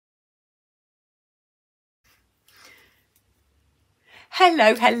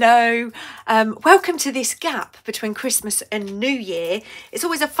Hello. Welcome to this gap between Christmas and New Year. It's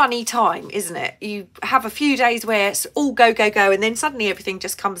always a funny time, isn't it? You have a few days where it's all go, and then suddenly everything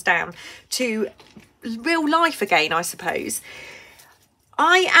just comes down to real life again, I suppose.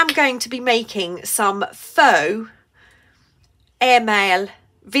 I am going to be making some faux airmail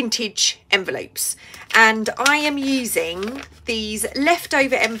vintage envelopes, and I am using these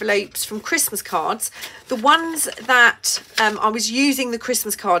leftover envelopes from Christmas cards, the ones that I was using the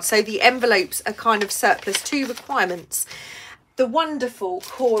Christmas cards, so the envelopes are kind of surplus to requirements. The wonderful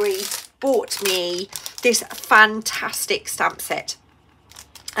Corey bought me this fantastic stamp set.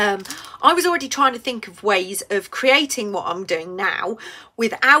 I was already trying to think of ways of creating what I'm doing now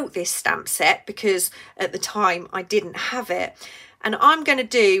without this stamp set, because at the time I didn't have it. And I'm going to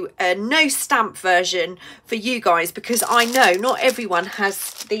do a no stamp version for you guys, because I know not everyone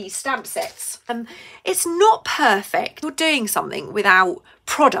has these stamp sets. It's not perfect. You're doing something without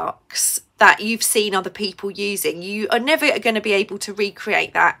products that you've seen other people using. You are never going to be able to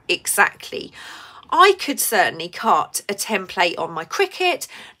recreate that exactly. I could certainly cut a template on my Cricut.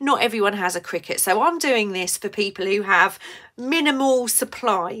 Not everyone has a Cricut, so I'm doing this for people who have minimal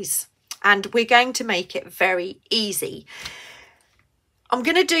supplies, and we're going to make it very easy. I'm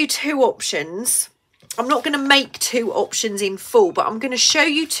going to do two options. I'm not going to make two options in full, but I'm going to show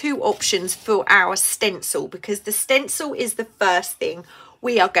you two options for our stencil, because the stencil is the first thing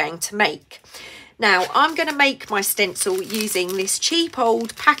we are going to make. Now, I'm going to make my stencil using this cheap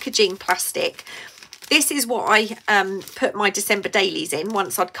old packaging plastic. This is what I put my December dailies in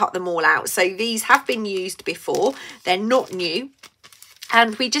once I'd cut them all out. So these have been used before. They're not new.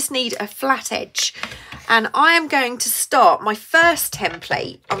 And we just need a flat edge. And I am going to start my first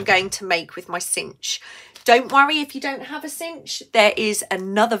template I'm going to make with my cinch. Don't worry if you don't have a cinch. There is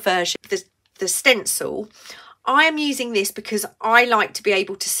another version. The stencil, I am using this because I like to be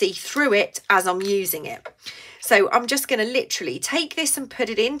able to see through it as I'm using it. So I'm just going to literally take this and put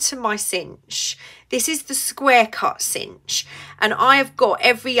it into my cinch. This is the square cut cinch, and I have got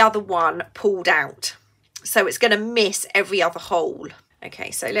every other one pulled out. So it's going to miss every other hole.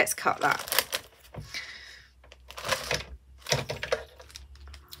 Okay, so let's cut that.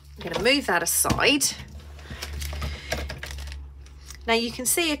 I'm going to move that aside. Now you can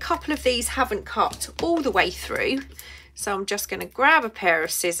see a couple of these haven't cut all the way through. So I'm just going to grab a pair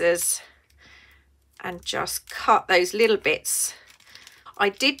of scissors and just cut those little bits. I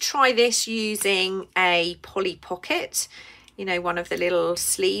did try this using a Polly Pocket, you know, one of the little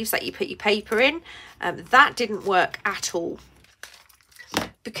sleeves that you put your paper in. That didn't work at all.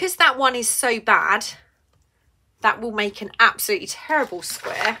 Because that one is so bad, that will make an absolutely terrible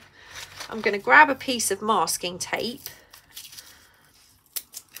square. I'm going to grab a piece of masking tape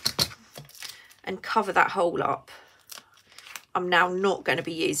and cover that hole up. I'm now not going to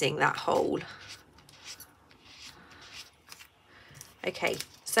be using that hole. Okay,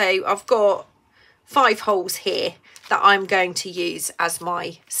 so I've got 5 holes here that I'm going to use as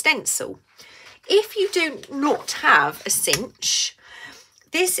my stencil. If you do not have a cinch,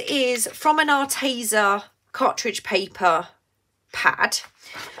 this is from an Arteza cartridge paper pad.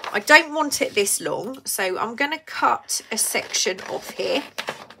 I don't want it this long, so I'm going to cut a section off here.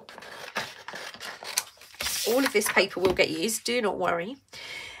 All of this paper will get used, do not worry.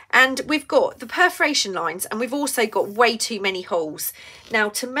 And we've got the perforation lines, and we've also got way too many holes. Now,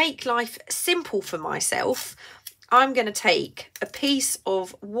 to make life simple for myself, I'm going to take a piece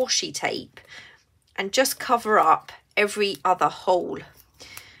of washi tape and just cover up every other hole.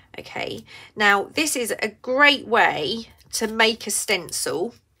 Okay, now this is a great way to make a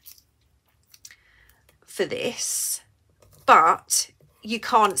stencil for this, but you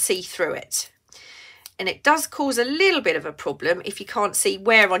can't see through it. And it does cause a little bit of a problem if you can't see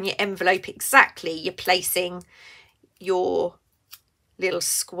where on your envelope exactly you're placing your little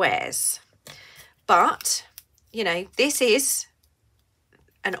squares. But, you know, this is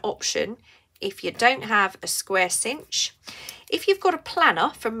an option if you don't have a square cinch. If you've got a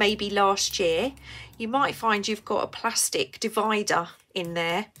planner from maybe last year, you might find you've got a plastic divider in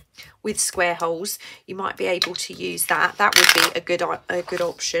there with square holes. You might be able to use that. That would be a good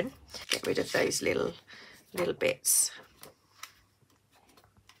option. Get rid of those little bits.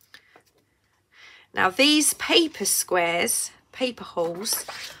 Now these paper squares, paper holes,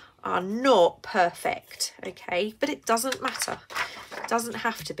 are not perfect, okay, but it doesn't matter. It doesn't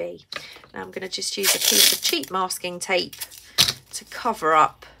have to be. Now I'm going to just use a piece of cheap masking tape to cover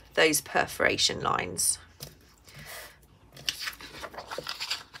up those perforation lines.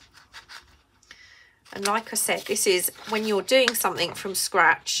 And like I said, this is when you're doing something from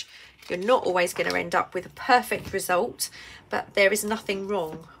scratch, You're not always going to end up with a perfect result, but there is nothing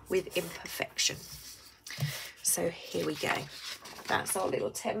wrong with imperfection. So here we go. That's our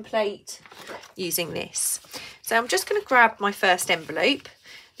little template using this. So I'm just going to grab my first envelope.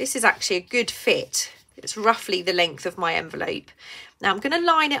 This is actually a good fit. It's roughly the length of my envelope. Now I'm going to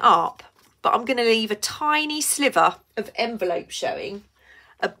line it up, but I'm going to leave a tiny sliver of envelope showing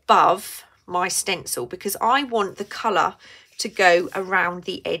above my stencil because I want the colour to go around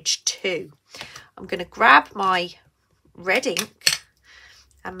the edge too. I'm going to grab my red ink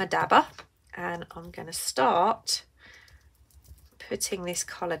and my dabber, and I'm going to start putting this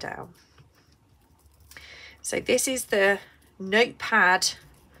colour down. So this is the notepad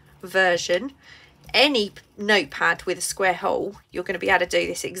version. Any notepad with a square hole, you're going to be able to do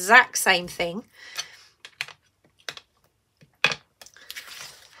this exact same thing.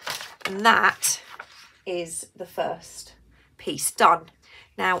 And that is the first piece done.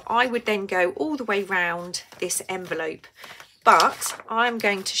 Now I would then go all the way round this envelope, but I'm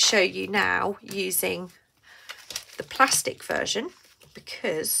going to show you now using the plastic version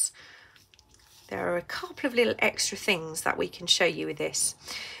because there are a couple of little extra things that we can show you with this.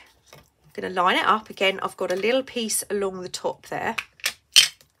 I'm going to line it up again. I've got a little piece along the top there.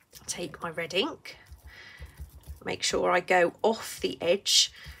 Take my red ink, make sure I go off the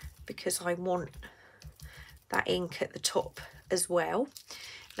edge because I want that ink at the top as well.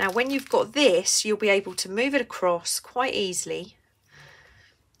 Now when you've got this, you'll be able to move it across quite easily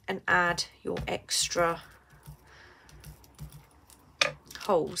and add your extra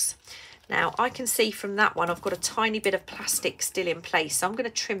holes. Now I can see from that one I've got a tiny bit of plastic still in place, so I'm going to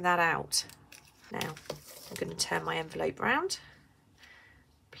trim that out. Now I'm going to turn my envelope round,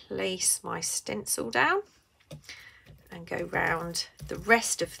 place my stencil down and go round the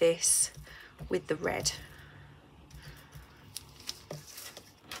rest of this with the red.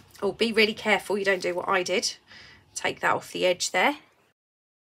 Oh, be really careful you don't do what I did. Take that off the edge there.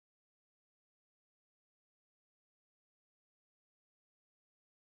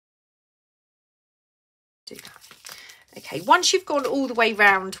 Do that. Okay, once you've gone all the way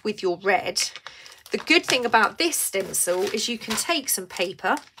round with your red, the good thing about this stencil is you can take some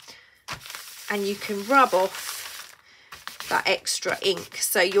paper and you can rub off that extra ink,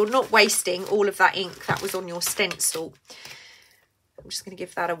 so you're not wasting all of that ink that was on your stencil. I'm just going to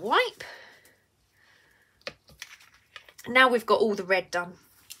give that a wipe. Now we've got all the red done.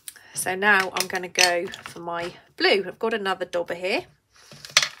 So now I'm going to go for my blue. I've got another dauber here.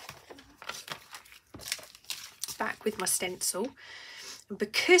 Back with my stencil. And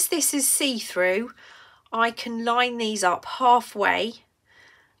because this is see-through, I can line these up halfway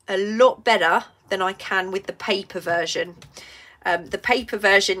a lot better than I can with the paper version. The paper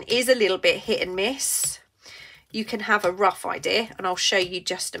version is a little bit hit and miss. You can have a rough idea, and I'll show you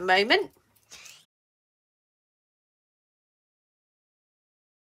just a moment.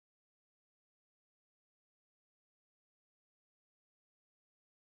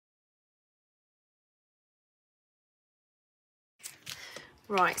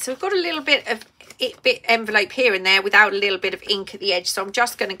 Right, so I've got a little bit of envelope here and there without a little bit of ink at the edge, so I'm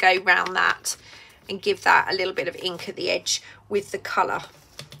just going to go round that and give that a little bit of ink at the edge with the colour.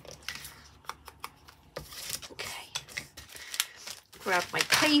 Okay, grab my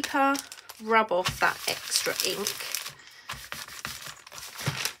paper, rub off that extra ink.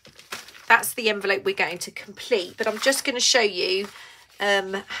 That's the envelope we're going to complete, but I'm just going to show you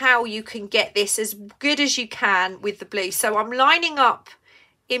how you can get this as good as you can with the blue. So I'm lining up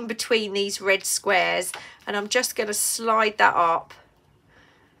in between these red squares and I'm just going to slide that up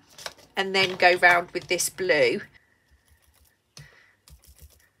and then go round with this blue.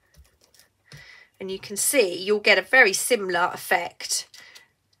 And you can see you'll get a very similar effect.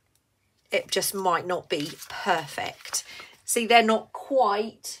 It just might not be perfect. See, they're not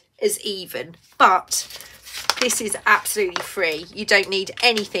quite as even, but this is absolutely free. You don't need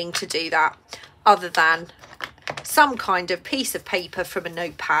anything to do that other than some kind of piece of paper from a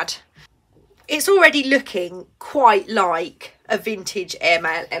notepad. It's already looking quite like a vintage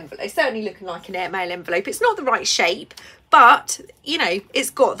airmail envelope. It's certainly looking like an airmail envelope. It's not the right shape, but you know, it's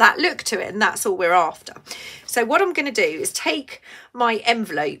got that look to it, and that's all we're after. So what I'm going to do is take my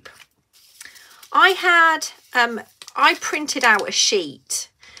envelope. I printed out a sheet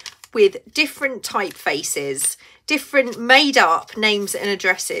with different typefaces, different made up names and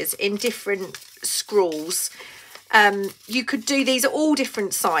addresses in different scrawls. You could do these at all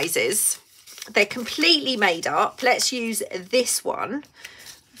different sizes. They're completely made up. Let's use this one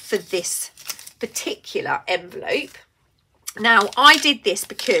for this particular envelope. Now, I did this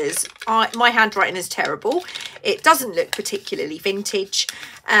because my handwriting is terrible. It doesn't look particularly vintage,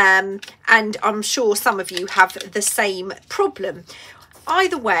 and I'm sure some of you have the same problem.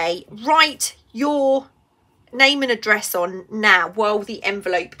 Either way, write your name and address on now while the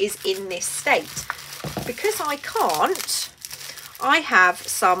envelope is in this state. Because I can't, I have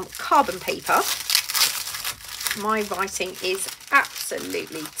some carbon paper. My writing is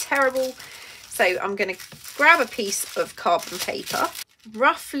absolutely terrible. So I'm going to grab a piece of carbon paper,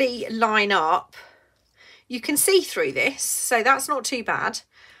 roughly line up. You can see through this, so that's not too bad.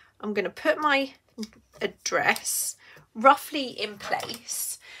 I'm going to put my address roughly in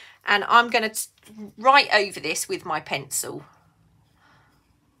place, and I'm going to write over this with my pencil.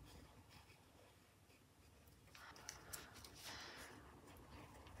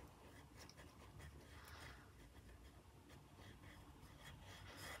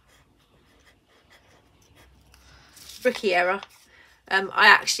 Rookie error. I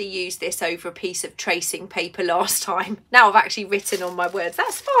actually used this over a piece of tracing paper last time. Now I've actually written on my words.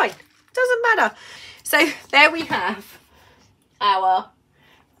 That's fine. Doesn't matter. So there we have our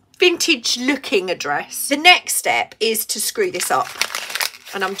vintage looking address. The next step is to screw this up.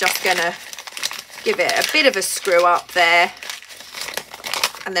 And I'm just going to give it a bit of a screw up there.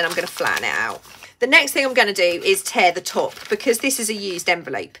 And then I'm going to flatten it out. The next thing I'm going to do is tear the top, because this is a used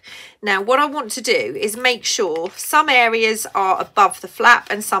envelope. Now, what I want to do is make sure some areas are above the flap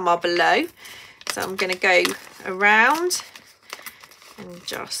and some are below. So I'm going to go around and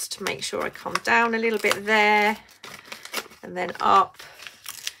just make sure I come down a little bit there, and then up,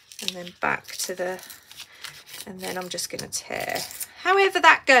 and then back to the, and then I'm just going to tear. However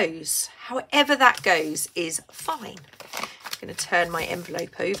that goes is fine. I'm going to turn my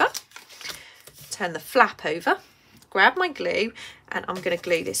envelope over. Turn the flap over, grab my glue, and I'm going to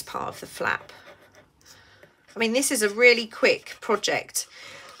glue this part of the flap. I mean, this is a really quick project.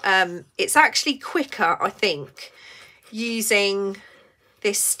 It's actually quicker, I think, using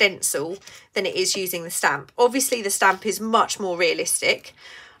this stencil than it is using the stamp. Obviously, the stamp is much more realistic.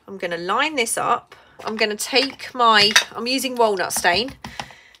 I'm going to line this up. I'm going to take my, I'm using walnut stain,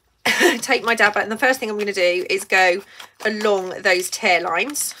 take my dab out, and the first thing I'm going to do is go along those tear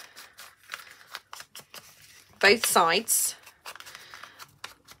lines. Both sides,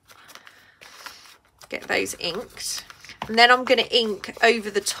 get those inked, and then I'm going to ink over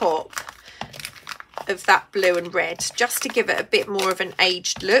the top of that blue and red just to give it a bit more of an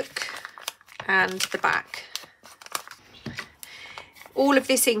aged look, and the back. All of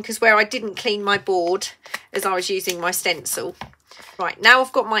this ink is where I didn't clean my board as I was using my stencil. Right, now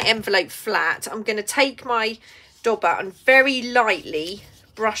I've got my envelope flat, I'm going to take my dauber and very lightly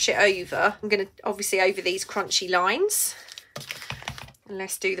brush it over. I'm going to obviously over these crunchy lines, and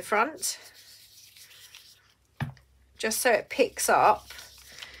let's do the front, just so it picks up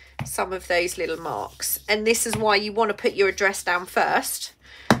some of those little marks. And this is why you want to put your address down first,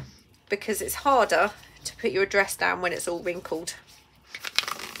 because it's harder to put your address down when it's all wrinkled.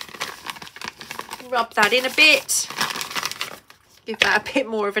 Rub that in a bit, give that a bit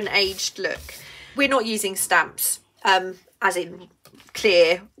more of an aged look. We're not using stamps, as in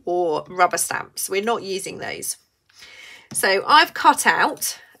clear or rubber stamps. We're not using those. So I've cut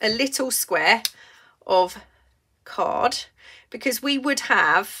out a little square of card, because we would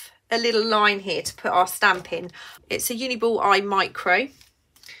have a little line here to put our stamp in. It's a Uniball I Micro.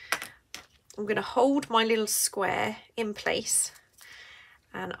 I'm going to hold my little square in place,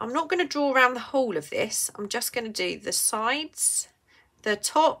 and I'm not going to draw around the whole of this. I'm just going to do the sides, the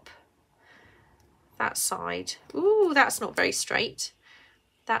top, that side. Ooh, that's not very straight.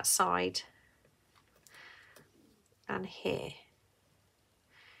 That side, and here,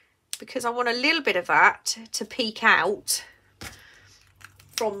 because I want a little bit of that to peek out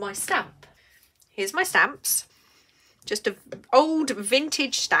from my stamp. Here's my stamps, just an old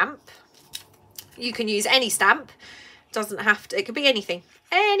vintage stamp. You can use any stamp, doesn't have to, it could be anything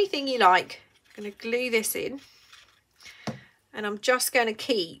you like. I'm going to glue this in, and I'm just going to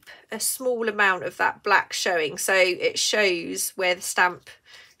keep a small amount of that black showing, so it shows where the stamp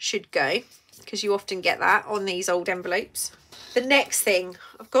should go, because you often get that on these old envelopes. The next thing,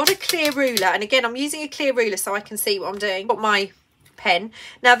 I've got a clear ruler, and again I'm using a clear ruler so I can see what I'm doing. Got my pen.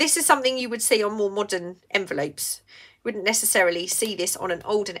 Now this is something you would see on more modern envelopes. You wouldn't necessarily see this on an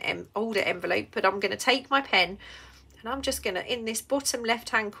older envelope, but I'm going to take my pen, and I'm just going to, in this bottom left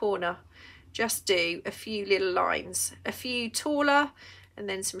hand corner, just do a few little lines, a few taller and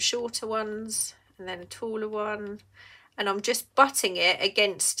then some shorter ones, and then a taller one, and I'm just butting it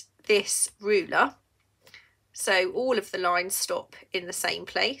against this ruler so all of the lines stop in the same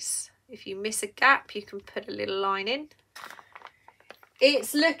place. If you miss a gap, you can put a little line in.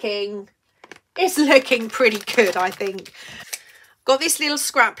 it's looking pretty good, I think. Got this little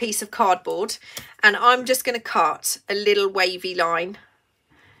scrap piece of cardboard, and I'm just going to cut a little wavy line.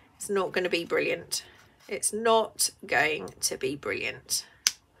 It's not going to be brilliant. It's not going to be brilliant.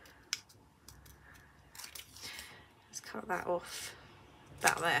 Let's cut that off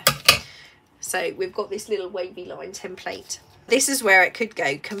about there. So we've got this little wavy line template. This is where it could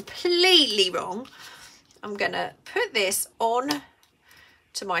go completely wrong. I'm going to put this on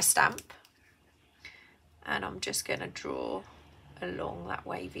to my stamp, and I'm just going to draw along that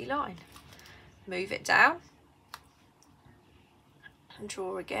wavy line. Move it down and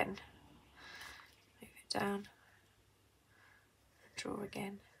draw again. Move it down, draw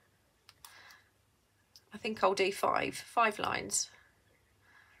again. I think I'll do five lines.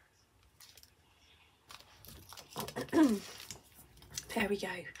 There we go.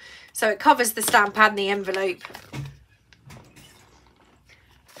 So it covers the stamp and the envelope.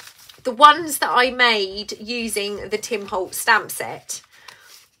 The ones that I made using the Tim Holtz stamp set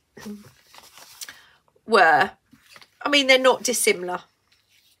were, I mean, they're not dissimilar.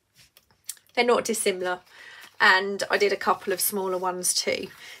 They're not dissimilar. And I did a couple of smaller ones too.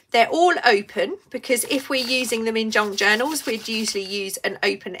 They're all open, because if we're using them in junk journals, we'd usually use an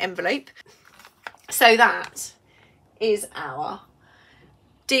open envelope. So that is our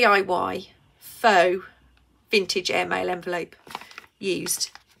DIY faux vintage airmail envelope used.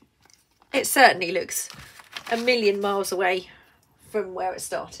 It certainly looks a million miles away from where it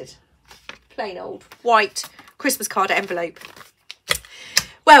started. Plain old white Christmas card envelope.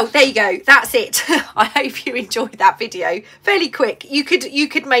 Well, there you go. That's it. I hope you enjoyed that video. Fairly quick. You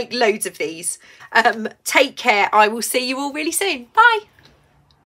could make loads of these. Take care. I will see you all really soon. Bye.